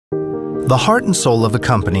The heart and soul of a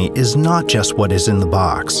company is not just what is in the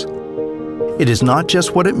box. It is not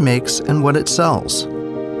just what it makes and what it sells.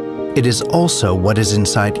 It is also what is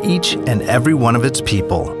inside each and every one of its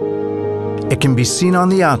people. It can be seen on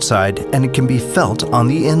the outside and it can be felt on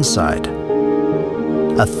the inside.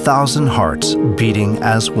 1,000 hearts beating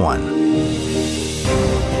as one.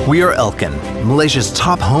 We are Elken, Malaysia's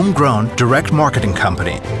top homegrown direct marketing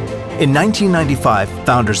company. In 1995,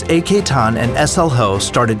 founders AK Tan and SL Ho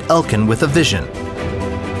started Elken with a vision: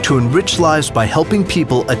 to enrich lives by helping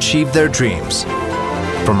people achieve their dreams.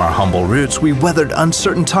 From our humble roots, we weathered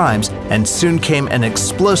uncertain times and soon came an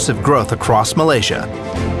explosive growth across Malaysia.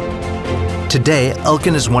 Today,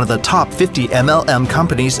 Elken is one of the top 50 MLM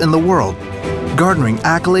companies in the world, garnering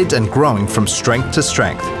accolades and growing from strength to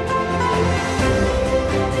strength.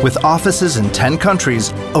 With offices in 10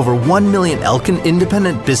 countries, over 1 million Elken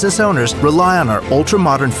independent business owners rely on our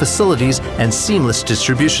ultra-modern facilities and seamless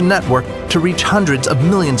distribution network to reach hundreds of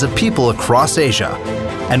millions of people across Asia.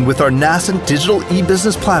 And with our nascent digital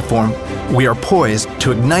e-business platform, we are poised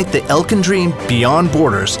to ignite the Elken dream beyond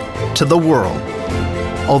borders to the world.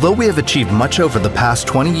 Although we have achieved much over the past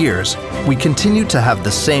 20 years, we continue to have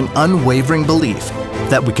the same unwavering belief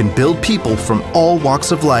that we can build people from all walks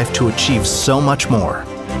of life to achieve so much more.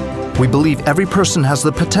 We believe every person has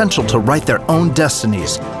the potential to write their own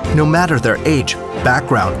destinies, no matter their age,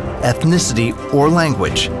 background, ethnicity, or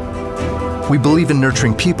language. We believe in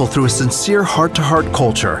nurturing people through a sincere heart-to-heart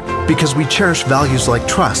culture because we cherish values like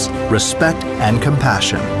trust, respect, and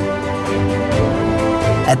compassion.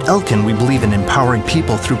 At Elken, we believe in empowering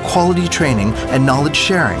people through quality training and knowledge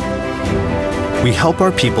sharing. We help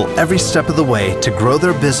our people every step of the way to grow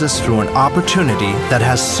their business through an opportunity that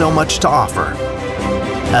has so much to offer: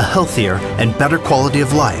 a healthier and better quality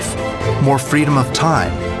of life, more freedom of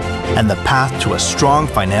time, and the path to a strong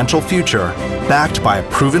financial future backed by a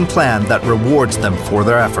proven plan that rewards them for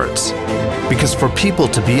their efforts. Because for people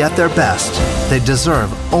to be at their best, they deserve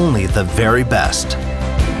only the very best.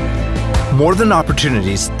 More than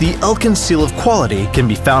opportunities, the Elken seal of quality can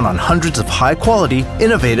be found on hundreds of high-quality,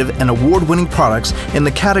 innovative, and award-winning products in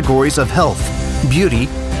the categories of health, beauty,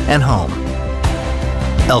 and home.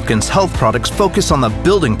 Elken's health products focus on the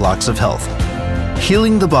building blocks of health,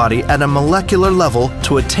 healing the body at a molecular level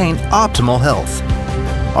to attain optimal health.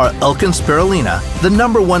 Our Elken Spirulina, the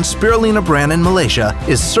 #1 spirulina brand in Malaysia,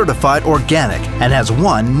 is certified organic and has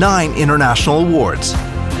won 9 international awards.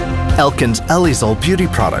 Elken's Elizol beauty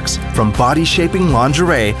products, from body-shaping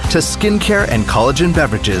lingerie to skincare and collagen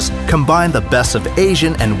beverages, combine the best of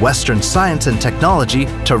Asian and Western science and technology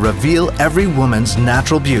to reveal every woman's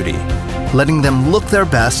natural beauty, letting them look their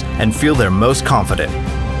best and feel their most confident.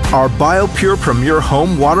 Our BioPure Premier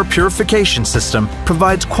Home Water Purification System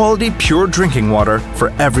provides quality pure drinking water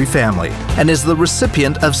for every family and is the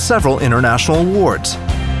recipient of several international awards.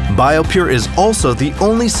 BioPure is also the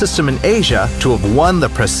only system in Asia to have won the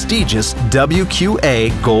prestigious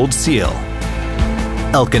WQA Gold Seal.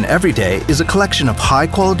 Elken Everyday is a collection of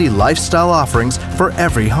high-quality lifestyle offerings for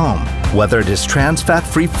every home. Whether it is trans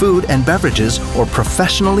fat-free food and beverages or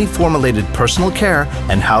professionally formulated personal care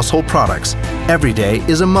and household products, every day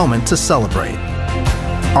is a moment to celebrate.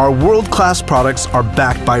 Our world-class products are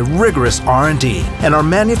backed by rigorous R&D and are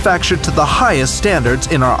manufactured to the highest standards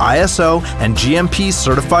in our ISO and GMP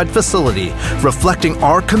certified facility, reflecting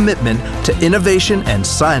our commitment to innovation and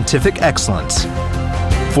scientific excellence.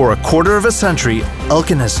 For a quarter of a century,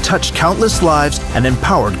 Elken has touched countless lives and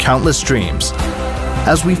empowered countless dreams.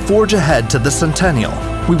 As we forge ahead to the centennial,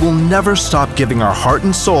 we will never stop giving our heart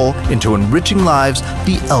and soul into enriching lives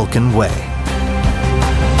the Elken way.